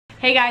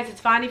Hey guys, it's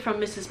Vonnie from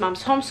Mrs.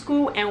 Mom's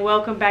Homeschool and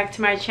welcome back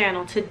to my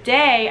channel.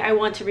 Today I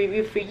want to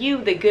review for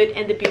you The Good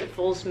and the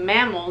Beautiful's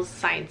Mammals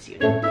Science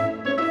Unit.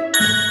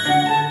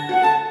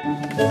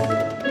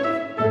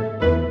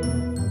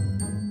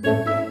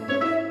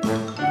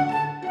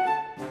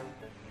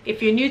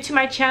 If you're new to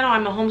my channel,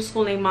 I'm a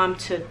homeschooling mom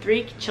to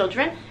 3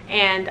 children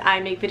and I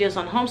make videos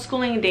on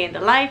homeschooling, day in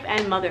the life,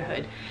 and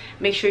motherhood.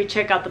 Make sure you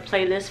check out the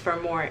playlist for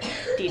more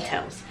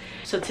details.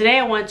 So today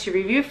I want to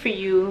review for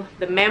you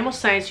the Mammal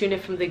Science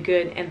Unit from The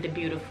Good and the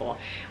Beautiful.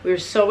 We're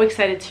so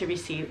excited to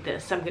receive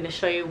this. I'm going to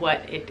show you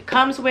what it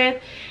comes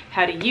with,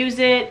 how to use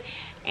it,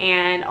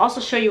 and also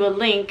show you a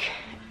link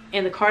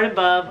in the card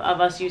above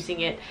of us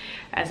using it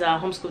as a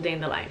homeschool day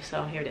in the life.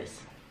 So here it is.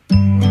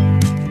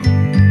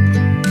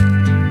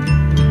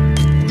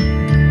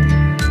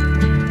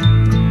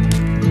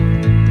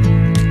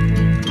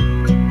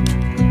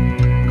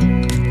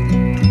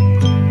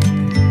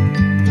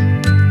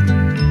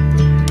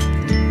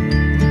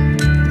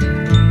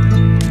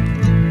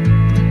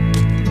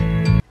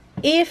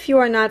 If you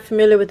are not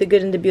familiar with The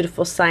Good and the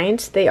Beautiful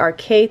Science, they are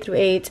K through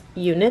 8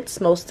 units,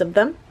 most of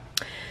them.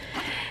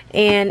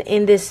 And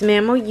in this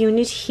mammal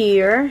unit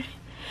here,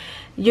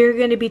 you're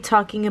going to be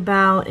talking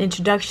about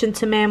introduction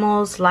to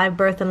mammals, live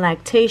birth and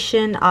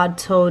lactation,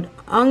 odd-toed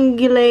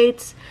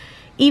ungulates,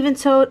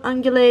 even-toed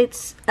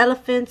ungulates,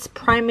 elephants,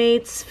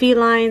 primates,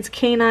 felines,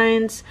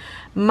 canines,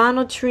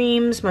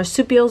 monotremes,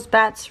 marsupials,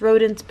 bats,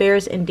 rodents,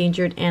 bears,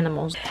 endangered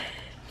animals.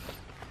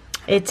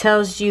 It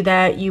tells you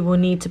that you will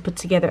need to put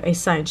together a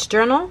science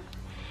journal.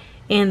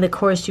 In the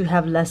course you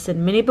have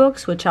lesson mini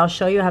books, which I'll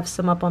show you. I have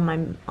some up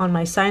on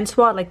my science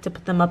wall. I like to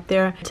put them up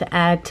there to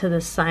add to the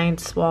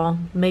science wall.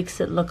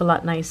 Makes it look a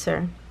lot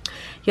nicer.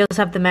 You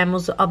also have the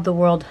Mammals of the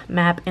World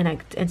map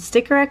and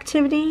sticker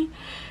activity,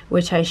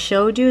 which I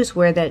showed you, is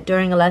where that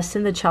during a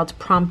lesson the child's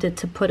prompted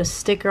to put a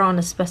sticker on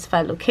a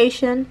specified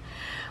location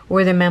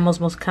where the mammals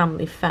most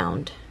commonly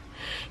found.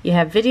 You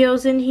have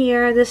videos in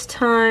here this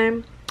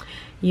time.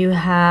 You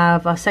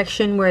have a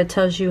section where it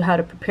tells you how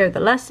to prepare the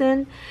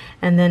lesson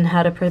and then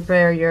how to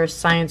prepare your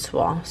science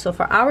wall. So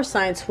for our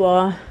science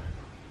wall,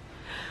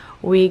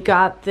 we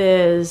got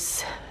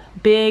this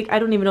big, I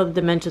don't even know the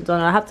dimensions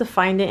on it. I'll have to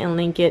find it and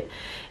link it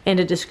in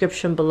the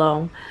description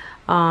below.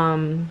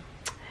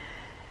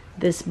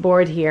 This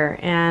board here,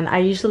 and I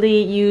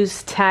usually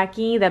use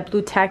tacky, that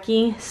blue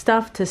tacky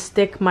stuff, to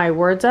stick my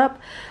words up.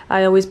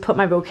 I always put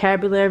my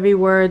vocabulary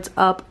words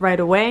up right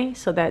away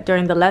so that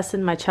during the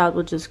lesson my child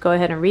will just go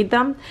ahead and read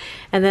them.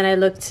 And then I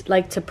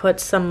like to put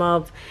some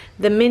of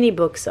the mini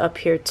books up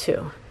here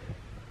too,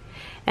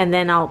 and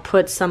then I'll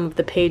put some of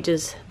the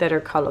pages that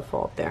are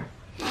colorful up there.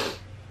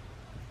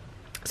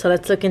 So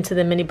let's look into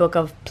the mini book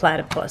of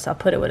platypus. I'll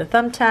put it with a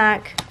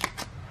thumbtack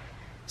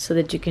so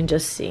that you can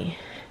just see.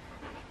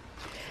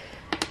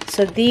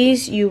 So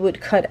these you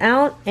would cut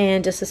out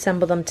and just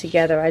assemble them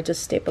together. I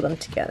just staple them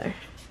together.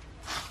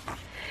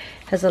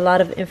 Has a lot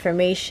of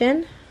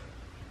information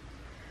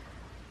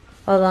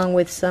along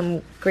with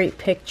some great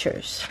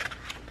pictures.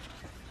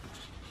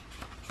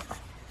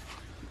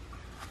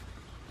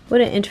 What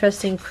an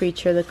interesting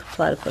creature the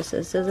platypus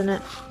is, isn't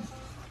it?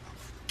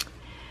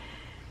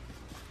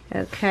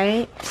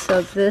 Okay,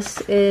 so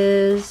this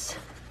is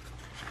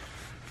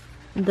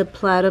the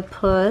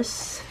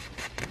platypus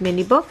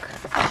mini book.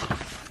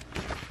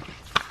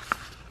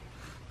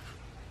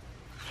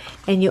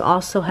 And you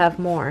also have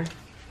more.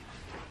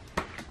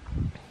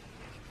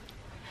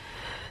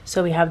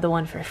 So we have the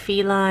one for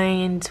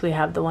felines, we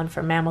have the one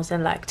for mammals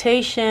in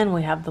lactation,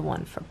 we have the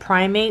one for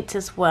primates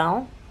as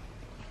well.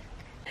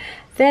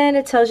 Then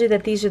it tells you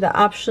that these are the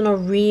optional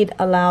read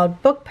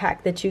aloud book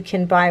pack that you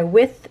can buy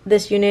with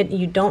this unit.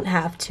 You don't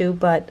have to,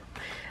 but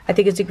I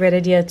think it's a great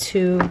idea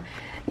to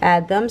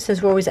add them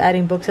since we're always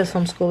adding books as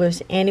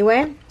homeschoolers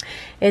anyway.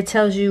 It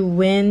tells you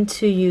when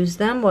to use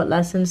them, what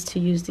lessons to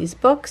use these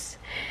books.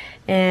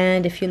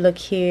 And if you look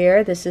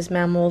here, this is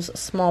Mammals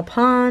Small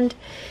Pond.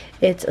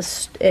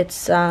 It's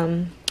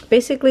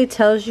basically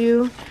tells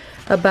you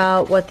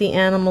about what the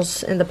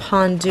animals in the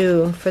pond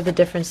do for the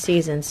different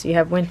seasons. You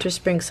have winter,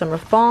 spring, summer,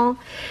 fall,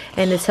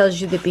 and it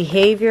tells you the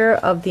behavior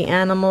of the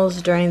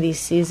animals during these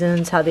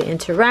seasons, how they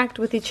interact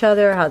with each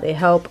other, how they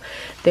help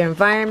their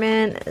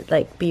environment,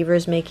 like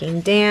beavers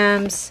making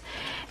dams,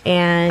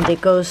 and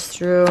it goes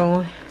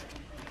through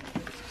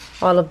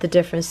all of the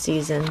different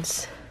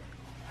seasons.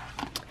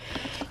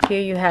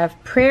 Here you have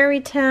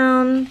Prairie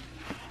Town.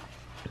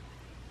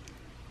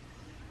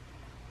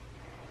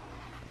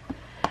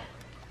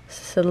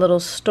 This is a little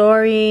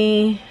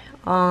story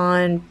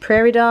on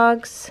prairie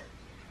dogs.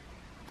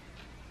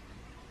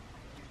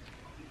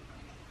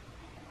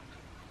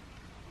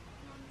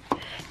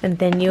 And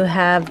then you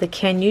have the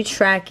Can You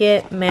Track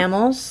It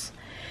Mammals.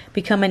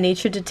 Become a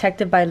nature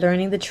detective by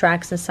learning the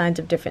tracks and signs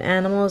of different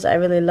animals. I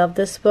really love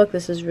this book.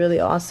 This is really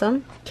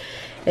awesome.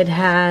 It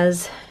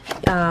has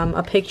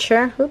a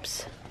picture.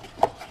 Oops.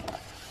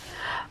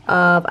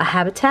 Of a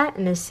habitat,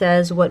 and it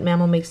says what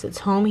mammal makes its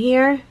home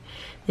here.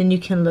 Then you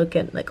can look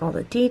at like all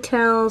the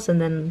details and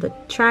then the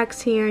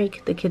tracks here.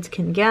 The kids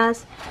can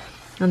guess.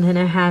 And then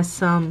it has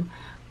some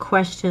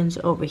questions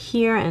over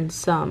here and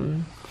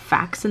some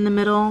facts in the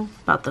middle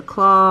about the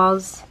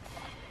claws.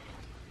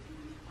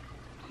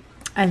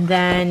 And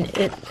then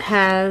it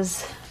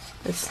has,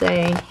 let's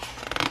say,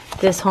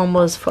 this home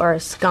was for a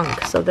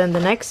skunk. So then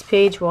the next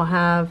page will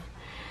have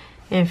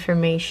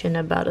information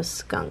about a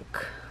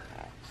skunk.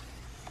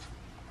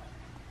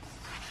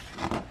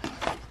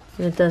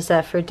 And it does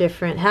that for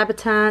different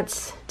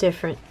habitats,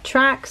 different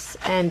tracks,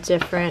 and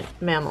different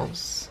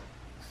mammals.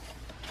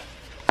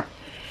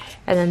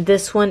 And then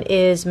this one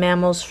is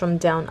mammals from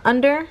down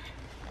under.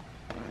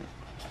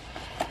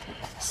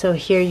 So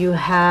here you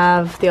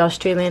have the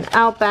Australian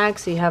outback,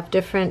 so you have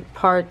different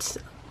parts.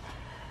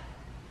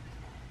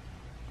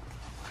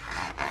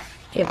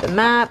 You have the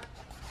map,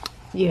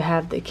 you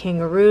have the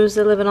kangaroos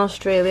that live in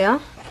Australia,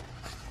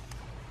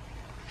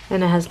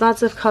 and it has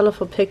lots of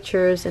colorful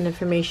pictures and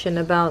information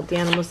about the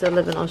animals that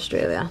live in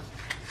Australia.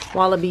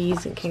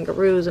 Wallabies and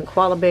kangaroos and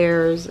koala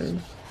bears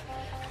and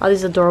all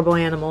these adorable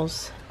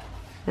animals,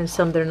 and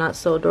some that are not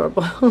so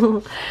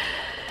adorable.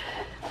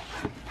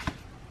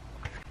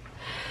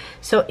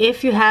 So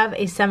if you have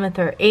a 7th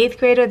or 8th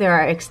grader, there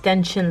are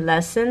extension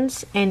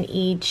lessons, and in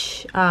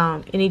each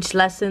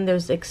lesson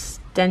there's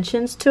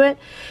extensions to it.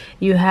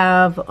 You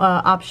have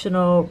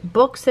optional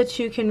books that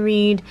you can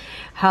read,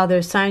 how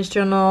their science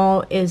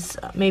journal is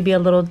maybe a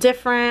little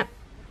different,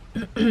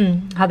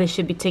 how they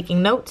should be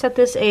taking notes at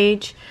this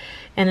age,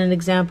 and an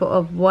example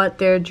of what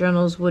their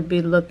journals would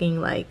be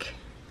looking like,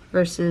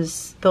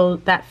 versus though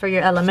that for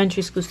your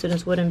elementary school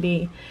students wouldn't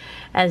be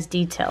as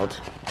detailed.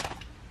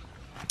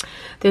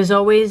 There's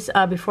always,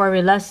 before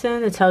every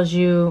lesson, it tells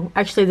you,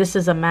 actually this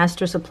is a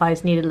master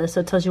supplies needed list, so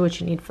it tells you what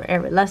you need for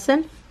every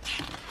lesson.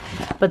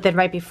 But then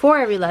right before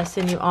every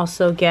lesson, you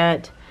also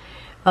get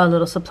a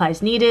little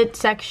supplies needed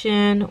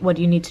section, what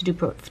do you need to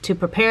do to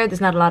prepare.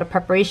 There's not a lot of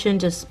preparation,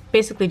 just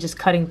basically just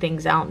cutting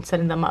things out and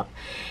setting them up.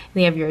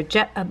 And you have your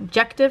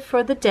objective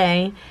for the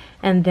day,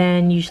 and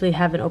then usually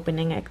have an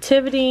opening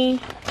activity.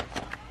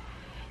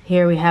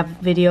 Here we have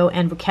video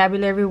and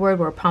vocabulary word,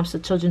 where it prompts the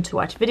children to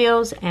watch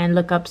videos and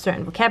look up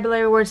certain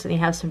vocabulary words. And you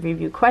have some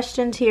review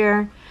questions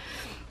here.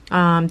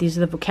 These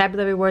are the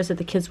vocabulary words that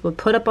the kids would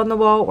put up on the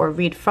wall or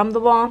read from the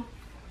wall.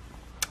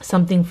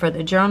 Something for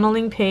the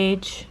journaling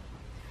page.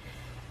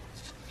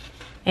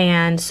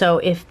 And so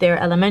if they're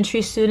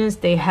elementary students,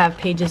 they have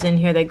pages in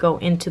here that go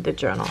into the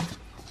journal.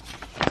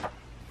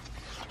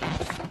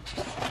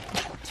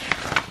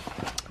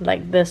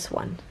 Like this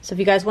one. So if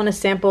you guys want a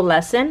sample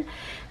lesson,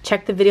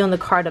 check the video on the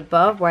card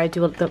above where I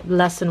do the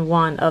lesson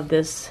 1 of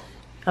this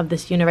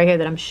unit right here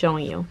that I'm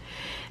showing you.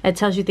 It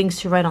tells you things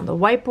to write on the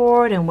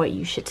whiteboard and what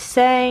you should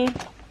say.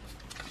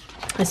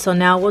 And so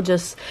now we'll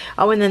just,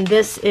 oh, and then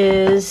this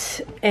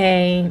is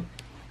a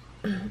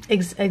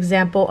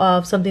example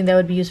of something that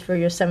would be used for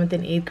your 7th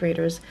and 8th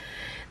graders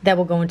that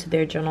will go into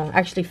their journal,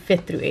 actually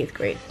 5th through 8th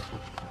grade.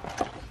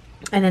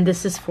 And then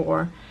this is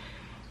for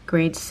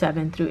grades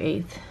 7th through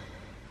 8th,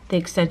 the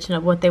extension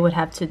of what they would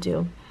have to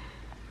do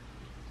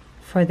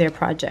for their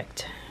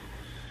project.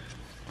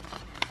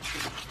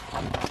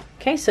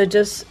 Okay, so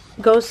just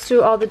goes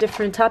through all the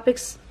different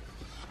topics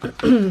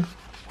in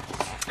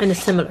a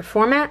similar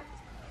format.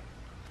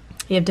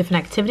 You have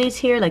different activities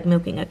here, like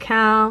milking a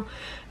cow,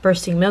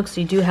 bursting milk,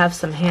 so you do have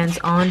some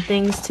hands-on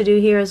things to do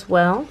here as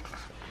well.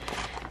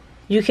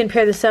 You can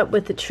pair this up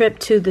with a trip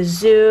to the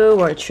zoo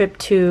or a trip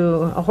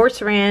to a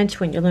horse ranch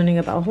when you're learning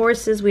about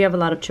horses. We have a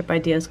lot of trip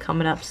ideas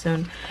coming up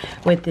soon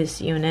with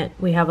this unit.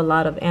 We have a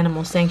lot of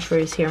animal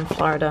sanctuaries here in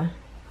Florida.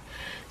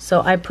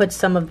 So I put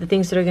some of the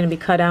things that are going to be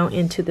cut out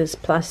into this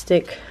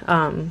plastic,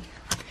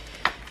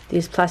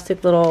 these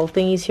plastic little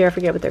thingies here, I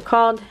forget what they're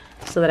called,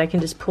 so that I can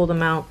just pull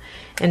them out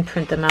and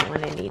print them out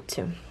when I need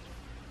to.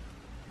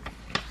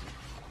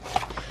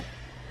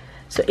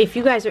 So if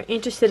you guys are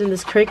interested in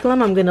this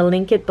curriculum, I'm going to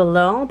link it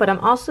below, but I'm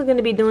also going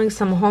to be doing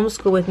some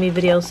homeschool with me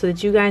videos so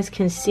that you guys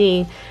can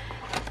see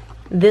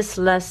this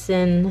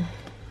lesson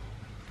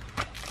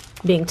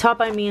being taught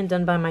by me and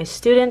done by my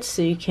students,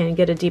 so you can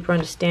get a deeper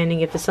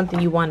understanding if it's something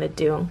you want to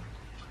do.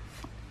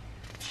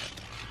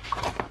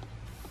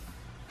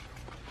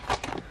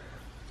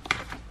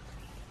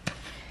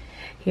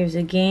 Here's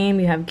a game.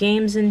 You have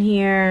games in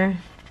here.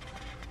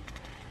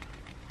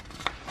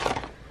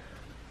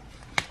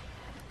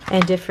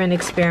 And different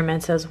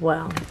experiments as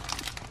well.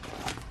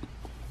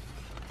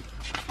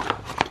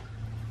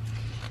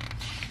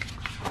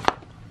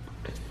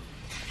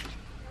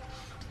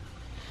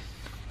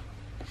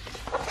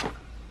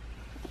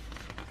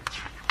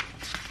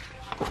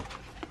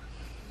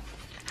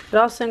 It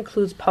also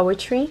includes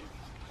poetry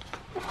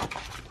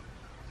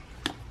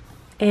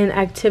and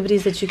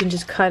activities that you can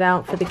just cut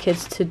out for the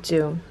kids to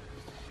do.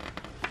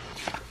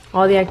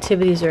 All the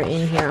activities are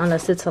in here,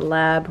 unless it's a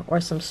lab or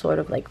some sort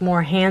of like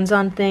more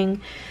hands-on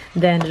thing,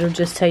 then it'll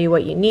just tell you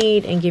what you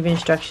need and give you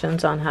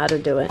instructions on how to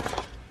do it.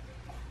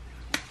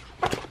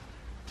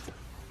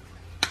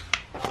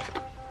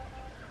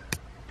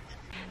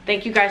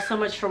 Thank you guys so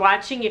much for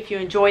watching. If you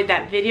enjoyed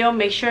that video,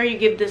 make sure you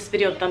give this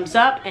video a thumbs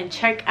up and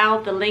check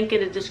out the link in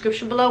the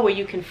description below where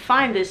you can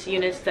find this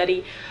unit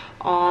study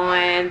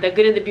on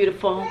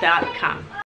thegoodandthebeautiful.com.